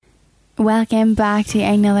Welcome back to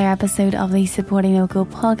another episode of the Supporting Local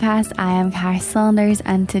podcast. I am Cara Saunders,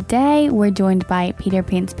 and today we're joined by Peter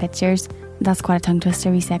Paints Pictures. That's quite a tongue twister,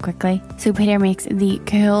 we said quickly. So Peter makes the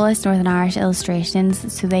coolest Northern Irish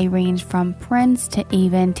illustrations, so they range from prints to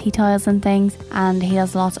even tea towels and things, and he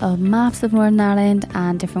does lots of maps of Northern Ireland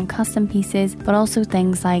and different custom pieces, but also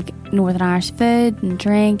things like Northern Irish food and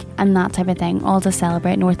drink and that type of thing, all to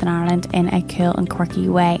celebrate Northern Ireland in a cool and quirky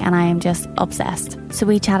way, and I am just obsessed. So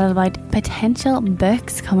we chatted about potential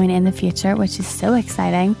books coming in the future, which is so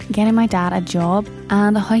exciting, getting my dad a job,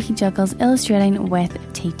 and how he juggles illustrating with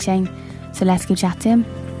teaching. So let's go chat to him.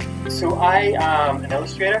 So I am an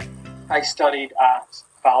illustrator. I studied at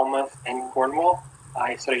Falmouth in Cornwall.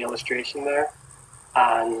 I studied illustration there,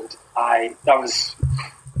 and that was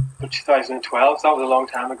 2012, so that was a long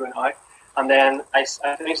time ago now. And then I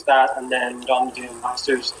finished that and then went on to do a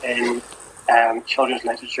master's in children's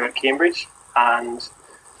literature at Cambridge, and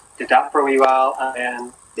did that for a wee while, and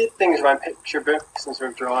then did things around picture books and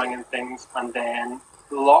sort of drawing and things. And then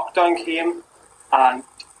lockdown came, and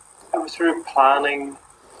I was sort of planning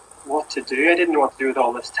what to do. I didn't know what to do with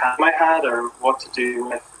all this time I had, or what to do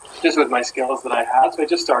with my skills that I had. So I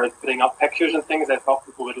just started putting up pictures and things I thought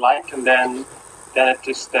people would like, and then it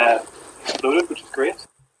just exploded, which is great.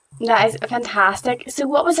 That is fantastic. So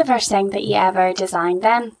what was the first thing that you ever designed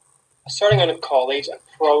then? Starting out of college,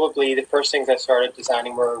 probably the first things I started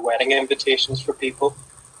designing were wedding invitations for people.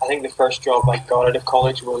 I think the first job I got out of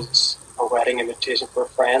college was a wedding invitation for a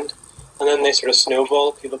friend. And then they sort of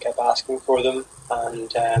snowballed. People kept asking for them,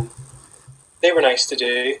 and they were nice to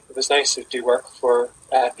do. It was nice to do work for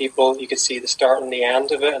people. You could see the start and the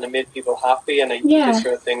end of it, and it made people happy. And I did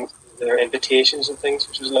sort of things, their invitations and things,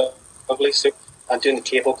 which was lovely. So I'm doing the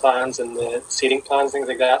table plans and the seating plans, things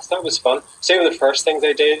like that. So that was fun. So they were the first things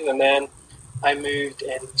I did, and then I moved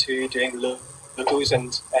into doing logos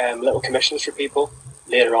and little commissions for people.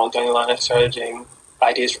 Later on down the line, I started doing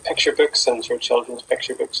ideas for picture books and sort of children's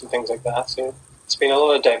picture books and things like that. So it's been a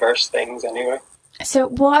lot of diverse things anyway. So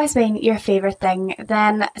what has been your favourite thing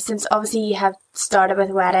then, since obviously you have started with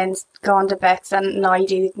weddings, gone to books, and now you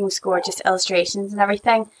do the most gorgeous illustrations and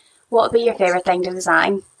everything? What would be your favourite thing to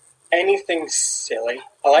design? Anything silly.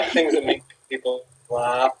 I like things that make people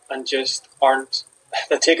laugh and just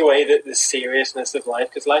that take away the seriousness of life,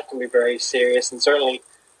 because life can be very serious, and certainly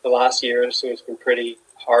the last year or so has been pretty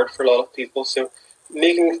hard for a lot of people. So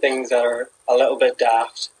making things that are a little bit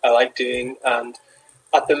daft, I like doing, and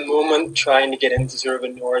at the moment trying to get into sort of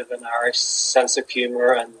a Northern Irish sense of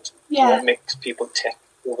humour and what makes people tick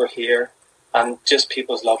over here, and just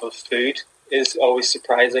people's love of food is always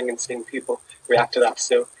surprising, and seeing people react to that.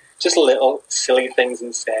 So just little silly things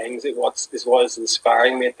and sayings is what is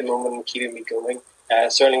inspiring me at the moment and keeping me going,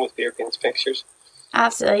 certainly with Peter Paints Pictures.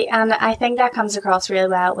 Absolutely, and I think that comes across really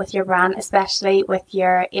well with your brand, especially with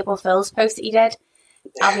your April Fool's post that you did.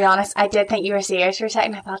 I'll be honest, I did think you were serious for a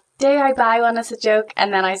second. I thought, do I buy one as a joke?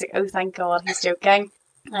 And then I was like, oh, thank God, he's joking.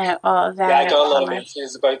 I got a lot of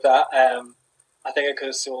messages about that. I think I could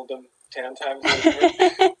have sold them 10 times.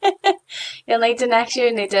 You'll need to next year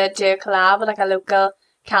do a collab with like a local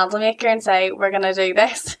candle maker and say, we're going to do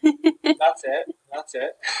this. That's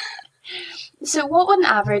it. So what would an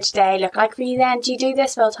average day look like for you then? Do you do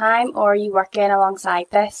this full time, or are you working alongside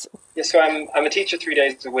this? Yeah, so I'm a teacher 3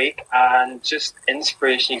 days a week, and just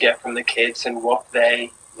inspiration you get from the kids and what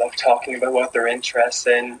they love talking about, what they're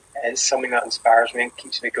interested in, is something that inspires me and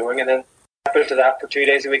keeps me going. And then after that, for 2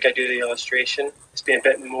 days a week, I do the illustration. It's been a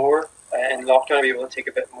bit more in lockdown. I'll be able to take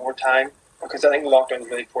a bit more time, because I think lockdown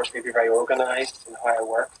really forced me to be very organised in how I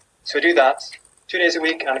work. So I do that 2 days a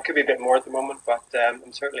week, and it could be a bit more at the moment, but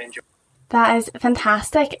I'm certainly enjoying it. That is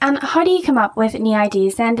fantastic. And how do you come up with new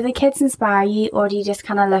ideas then? Do the kids inspire you, or do you just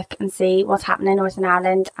kind of look and see what's happening in Northern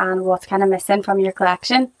Ireland and what's kind of missing from your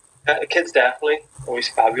collection? The kids definitely always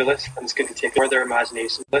fabulous, and it's good to take their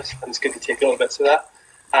imagination list, and it's good to take little bits of that.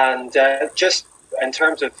 And just in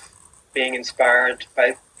terms of being inspired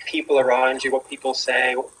by people around you, what people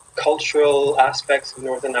say, cultural aspects of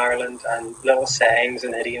Northern Ireland, and little sayings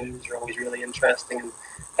and idioms are always really interesting, and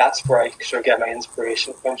that's where I sort of get my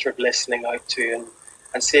inspiration from, sort of listening out to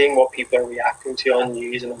and seeing what people are reacting to on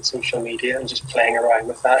news and on social media, and just playing around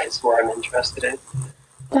with that is where I'm interested in.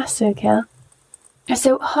 That's so cool.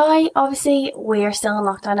 So how, obviously we're still in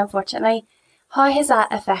lockdown unfortunately, how has that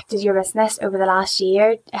affected your business over the last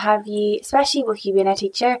year? Have you, especially with you being a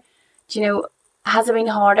teacher, has it been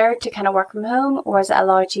harder to kind of work from home, or has it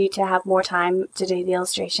allowed you to have more time to do the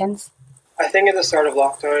illustrations? I think at the start of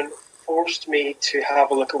lockdown forced me to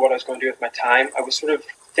have a look at what I was going to do with my time. I was sort of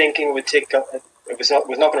thinking it was not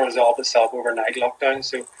going to resolve itself overnight, lockdown.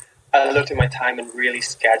 So I looked at my time and really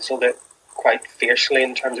scheduled it quite fiercely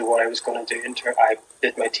in terms of what I was going to do. I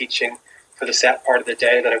did my teaching for the set part of the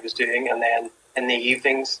day that I was doing, and then in the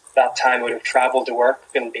evenings, that time I would have travelled to work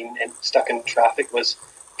and been stuck in traffic was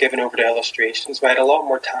given over to illustration. So I had a lot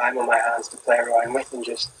more time on my hands to play around with and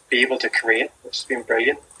just be able to create, which has been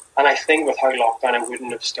brilliant. And I think without lockdown, I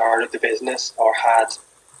wouldn't have started the business or had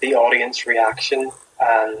the audience reaction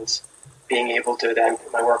and being able to then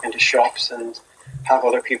put my work into shops and have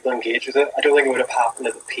other people engage with it. I don't think it would have happened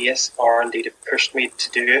at the pace or indeed have pushed me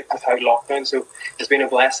to do it without lockdown. So it's been a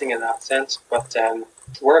blessing in that sense. But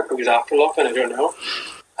where it goes after lockdown, I don't know.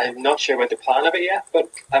 I'm not sure about the plan of it yet, but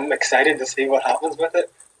I'm excited to see what happens with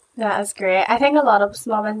it. That is great. I think a lot of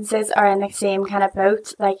small businesses are in the same kind of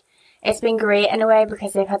boat. Like, it's been great in a way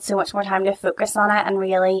because they've had so much more time to focus on it and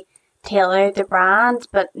really tailor the brand,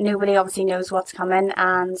 but nobody obviously knows what's coming,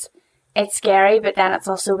 and it's scary, but then it's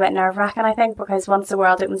also a bit nerve-wracking, I think, because once the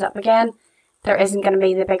world opens up again, there isn't going to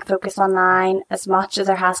be the big focus online as much as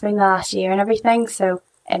there has been the last year and everything, so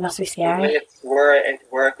it must be scary. It's where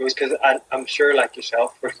it goes, because I'm sure, like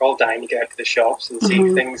yourself, we're all dying to get out to the shops and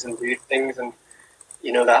see things and do things, and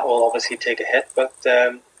you know that will obviously take a hit, but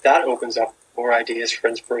that opens up more ideas for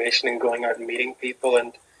inspiration and going out and meeting people,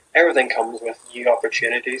 and everything comes with new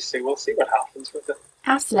opportunities, so we'll see what happens with it.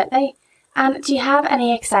 Absolutely. And do you have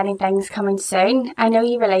any exciting things coming soon? I know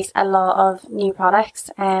you release a lot of new products,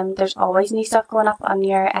 and there's always new stuff going up on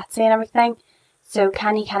your Etsy and everything, so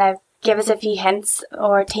can you kind of give us a few hints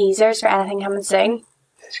or teasers for anything coming soon?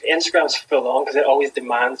 Instagram's full on because it always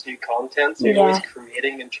demands new content, so you're always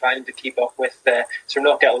creating and trying to keep up with so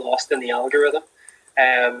not get lost in the algorithm.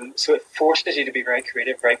 So it forces you to be very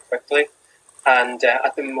creative very quickly. And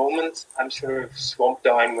at the moment, I'm sort of swamped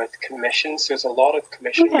down with commissions. So there's a lot of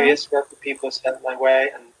commission-based work that people have sent my way.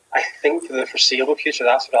 And I think for the foreseeable future,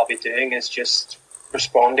 that's what I'll be doing, is just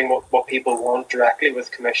responding what people want directly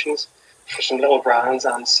with commissions for some little brands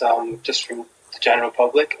and some just from the general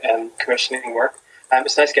public and commissioning work.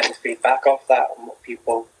 It's nice getting feedback off that and what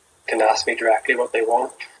people can ask me directly what they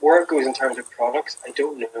want. Where it goes in terms of products, I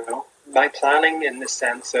don't know. My planning in the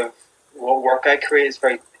sense of what work I create is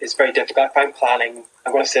very difficult. If I'm planning,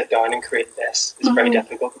 I'm going to sit down and create this. It's very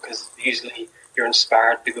difficult because usually you're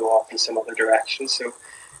inspired to go off in some other direction. So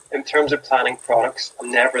in terms of planning products,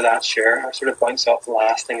 I'm never that sure. I sort of bounce off the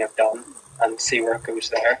last thing I've done and see where it goes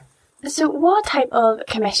there. So what type of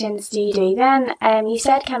commissions do you do then? You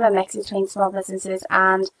said kind of a mix between small businesses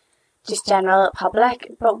and just general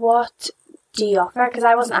public, but what do you offer? Because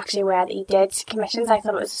I wasn't actually aware that you did commissions. I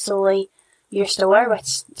thought it was solely your store,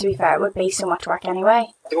 which, to be fair, would be so much work anyway.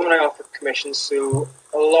 The moment I offer commissions, so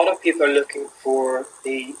a lot of people are looking for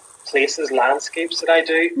the places, landscapes that I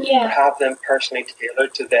do, have them personally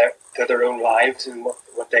tailored to their own lives and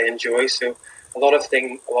what they enjoy. So a lot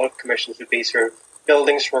of commissions would be sort of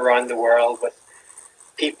buildings from around the world with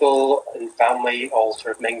people and family all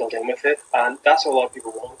sort of mingled in with it, and that's what a lot of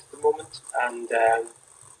people want at the moment. And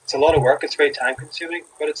it's a lot of work. It's very time consuming,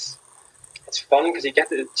 but it's fun because you get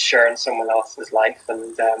to share in someone else's life,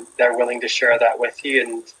 and they're willing to share that with you,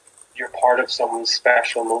 and you're part of someone's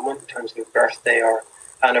special moment in terms of a birthday or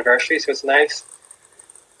anniversary. So it's nice.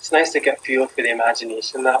 It's nice to get fuel for the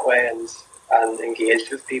imagination that way and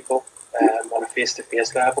engage with people on a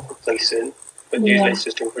face-to-face level, hopefully soon. But usually it's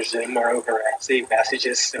just over Zoom or over Etsy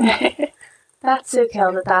messages. So. That's so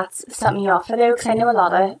cool that that's something you offer though, because I know a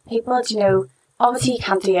lot of people, obviously you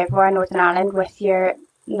can't do everywhere in Northern Ireland with your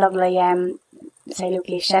lovely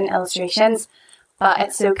location illustrations, but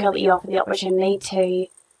it's so cool that you offer the opportunity to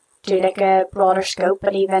do like a broader scope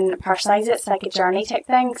but even personalise it. It's like a journey type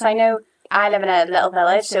thing, because I know I live in a little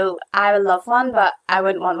village, so I would love one, but I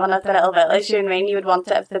wouldn't want one of the little village, you know what I mean? You would want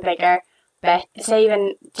it of the bigger bit. Say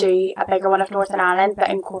even do a bigger one of Northern Ireland, but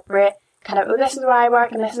incorporate kind of, this is where I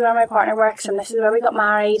work and this is where my partner works and this is where we got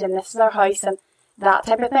married and this is our house and that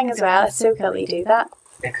type of thing as well. It's so cool that you do that.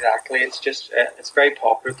 Exactly. It's just it's very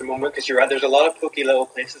popular at the moment because you're right, there's a lot of pokey little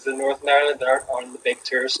places in Northern Ireland that aren't on the big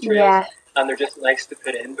tourist trails, and they're just nice to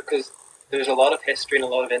put in because there's a lot of history and a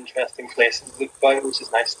lot of interesting places to look about, which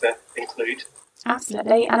is nice to include.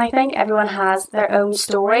 Absolutely. And I think everyone has their own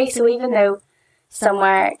story, so even though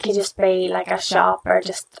somewhere could just be like a shop or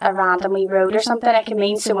just a random wee road or something, it can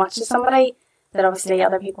mean so much to somebody that obviously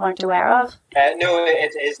other people aren't aware of. No,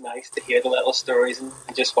 it is nice to hear the little stories and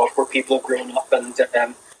just where people have grown up and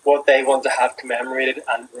what they want to have commemorated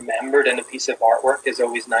and remembered in a piece of artwork is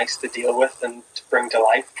always nice to deal with and to bring to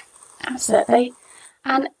life. Absolutely.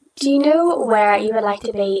 And do you know where you would like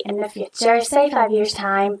to be in the future? Say 5 years'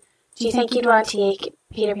 time, do you think you'd want to take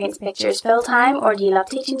Peter Paints Pictures full time, or do you love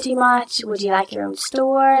teaching too much? Would you like your own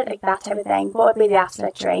store? Like that type of thing. What would be the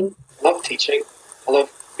absolute dream? love teaching. I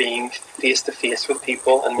love being face to face with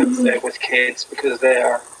people and with kids, because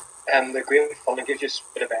they're great with fun. It gives you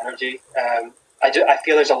a bit of energy. I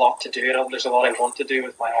feel there's a lot to do, and there's a lot I want to do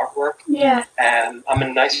with my artwork. Yeah. I'm in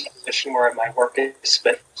a nice position where my work is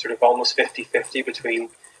split sort of almost 50-50 between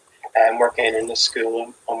working in the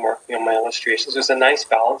school and working on my illustrations. There's a nice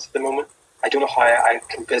balance at the moment. I don't know how I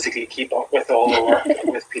can physically keep up with all the work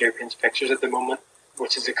with Peter Paints Pictures at the moment,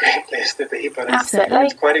 which is a great place to be, but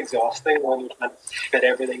it's quite exhausting when you can't fit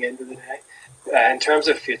everything into the day. In terms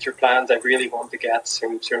of future plans, I really want to get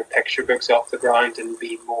some sort of picture books off the ground and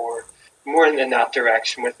be more in that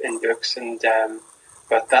direction within books, and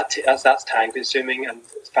but that's time consuming, and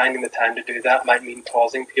finding the time to do that might mean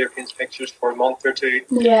pausing Peter Paints Pictures for a month or two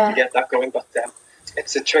to get that going. But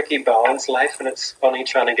it's a tricky balance, life, and it's funny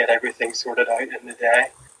trying to get everything sorted out in the day.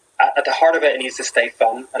 At the heart of it, it needs to stay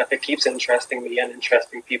fun, and if it keeps interesting me and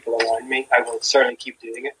interesting people around me, I will certainly keep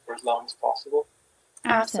doing it for as long as possible.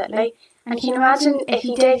 Absolutely. And can you imagine if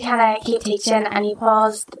you did kind of keep teaching and you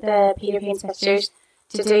paused the Peter Paints Pictures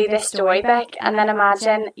to do this storybook, and then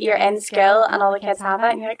imagine you're in school and all the kids have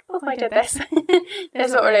it and you're like, oh, I did this. This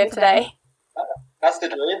is what we're doing today. That's the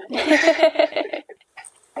dream. It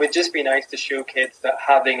would just be nice to show kids that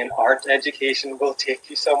having an art education will take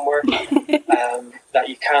you somewhere, that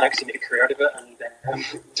you can actually make a career out of it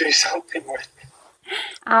and do something with it.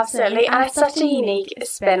 Absolutely, and it's such a unique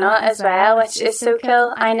spin on it as well, which is so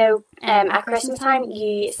cool. I know at Christmas time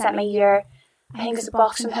you sent me your, I think it's a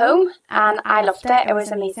box from home, and I loved it. It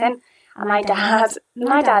was amazing. And my dad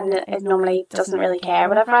normally doesn't really care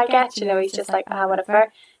whatever I get, you know, he's just like,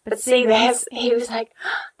 whatever. But see this, he was like,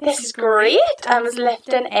 this is great, and was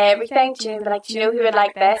lifting everything. Do you know, like, do you know who would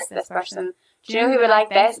like this? This person. Do you know who would like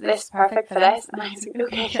this? This is perfect for this. And I was like,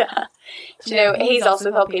 okay. Do you know, he's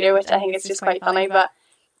also called Peter, which I think is just quite funny. But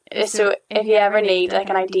so if you ever need like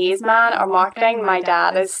an ideas man or marketing, my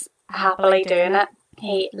dad is happily doing it.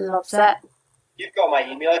 He loves it. You've got my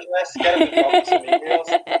email address. Get him to drop me some emails.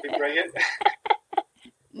 That'd be brilliant.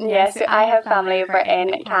 Yeah, so I have family over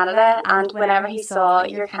in Canada, and whenever he saw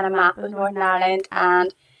your kind of map of Northern Ireland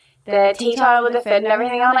and the tea towel with the food and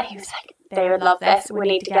everything on it, he was like, they would love this. We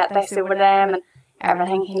need to get this over them and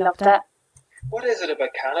everything. He loved it. What is it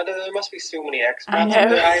about Canada? There must be so many expats. I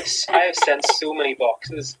know. I have sent so many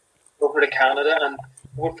boxes over to Canada, and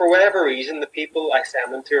for whatever reason, the people I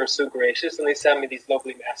send them to are so gracious, and they send me these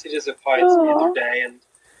lovely messages of how it's made their day,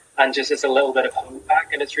 and just it's a little bit of home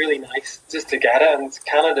back, and it's really nice just to get it. And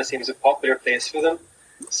Canada seems a popular place for them,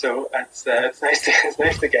 so it's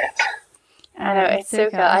nice to get. I know, it's so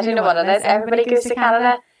cool. I don't know what it is. Everybody goes to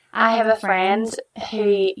Canada. I have a friend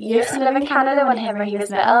who used to live in Canada whenever he was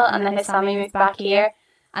little, and then his family moved back here.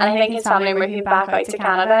 And I think his family moved back out to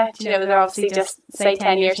Canada. Do you know, they're obviously just, say,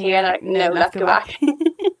 10 years here, and they're like, no, let's go back.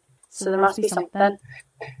 So there must be something.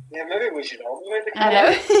 Yeah, maybe we should all move to Canada.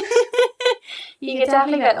 I know. You could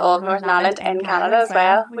definitely get all of Northern Ireland in Canada as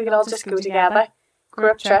well. We could all just go together.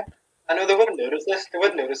 Group trip. I know they wouldn't notice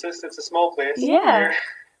this. It's a small place. Yeah.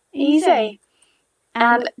 Easy.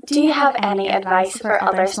 And do you have any advice for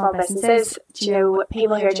other small businesses? Do you know,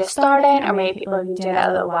 people who are just starting, or maybe people who've been doing it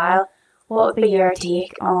a little while? What would be your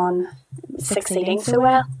take on succeeding so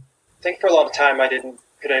well? I think for a lot of time I didn't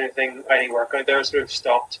put any work out there. I sort of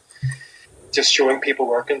stopped just showing people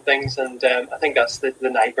work and things, and I think that's the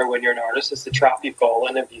nightmare when you're an artist. It's the trap you fall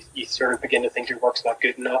in if you sort of begin to think your work's not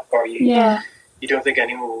good enough, or you don't think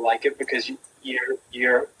anyone will like it, because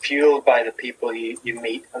you're fueled by the people you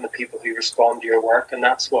meet and the people who respond to your work, and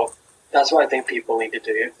that's what I think people need to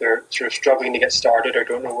do if they're sort of struggling to get started or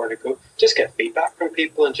don't know where to go. Just get feedback from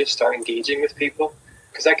people and just start engaging with people,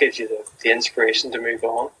 because that gives you the inspiration to move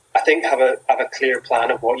on. I think have a clear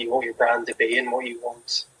plan of what you want your brand to be and what you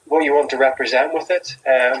want to represent with it.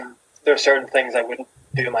 There are certain things I wouldn't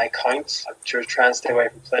do in my accounts. I'm sort of trying to stay away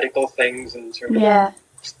from political things and sort of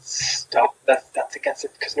stop that against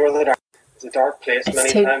it, because Northern Ireland is a dark place.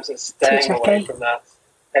 Many times it's staying away from that.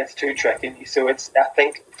 It's too tricky. So I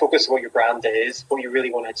think focus on what your brand is, what you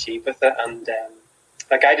really want to achieve with it, and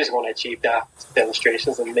I just want to achieve that, the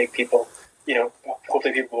illustrations, and make people, you know,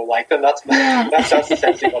 hopefully people will like them. That's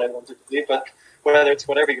essentially what I want to do. But whether it's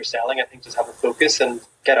whatever you're selling, I think just have a focus and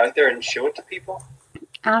get out there and show it to people.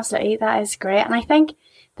 Absolutely, that is great. And I think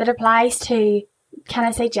that applies to, can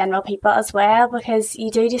I say, general people as well, because you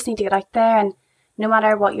do just need to get out there, and no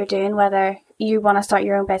matter what you're doing, whether you want to start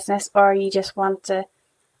your own business or you just want to,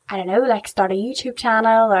 I don't know, like start a YouTube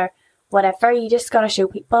channel or whatever, you just got to show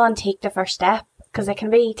people and take the first step, because it can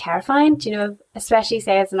be terrifying, you know, especially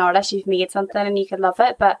say as an artist, you've made something and you could love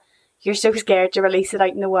it, but you're so scared to release it out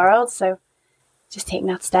in the world. So just taking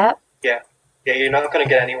that step. Yeah, yeah, you're not going to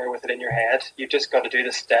get anywhere with it in your head. You've just got to do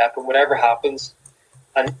the step, and whatever happens,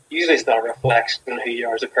 and usually it's not a reflection on who you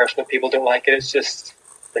are as a person. If people don't like it, it's just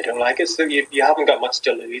they don't like it. So you haven't got much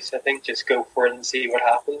to lose. I think just go for it and see what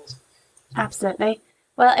happens. Absolutely.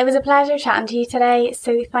 Well, it was a pleasure chatting to you today.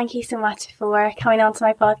 So thank you so much for coming on to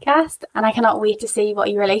my podcast, and I cannot wait to see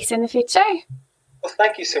what you release in the future. Well,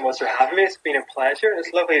 thank you so much for having me. It's been a pleasure.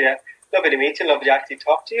 It's lovely to meet you. Lovely to actually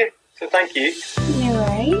talk to you. So thank you. No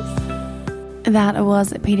worries. That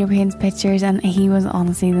was Peter Paints Pictures, and he was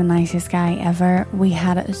honestly the nicest guy ever. We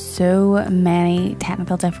had so many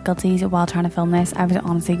technical difficulties while trying to film this. I was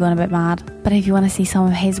honestly going a bit mad. But if you want to see some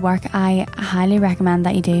of his work, I highly recommend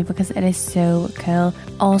that you do, because it is so cool.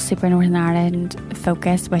 All super Northern Ireland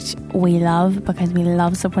focused, which we love because we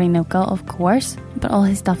love supporting local, of course. But all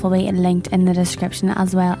his stuff will be linked in the description,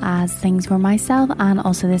 as well as things for myself and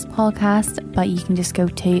also this podcast. But you can just go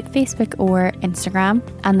to Facebook or Instagram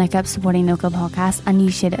and look up Supporting Local Podcast, and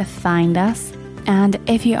you should find us. And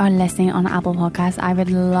if you are listening on Apple Podcasts, I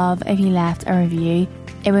would love if you left a review.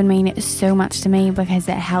 It would mean so much to me, because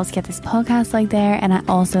it helps get this podcast out there, and it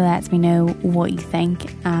also lets me know what you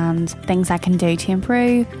think and things I can do to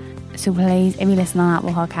improve. So please, if you listen on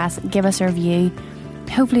Apple Podcasts, give us a review.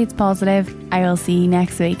 Hopefully it's positive. I will see you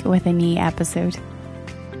next week with a new episode.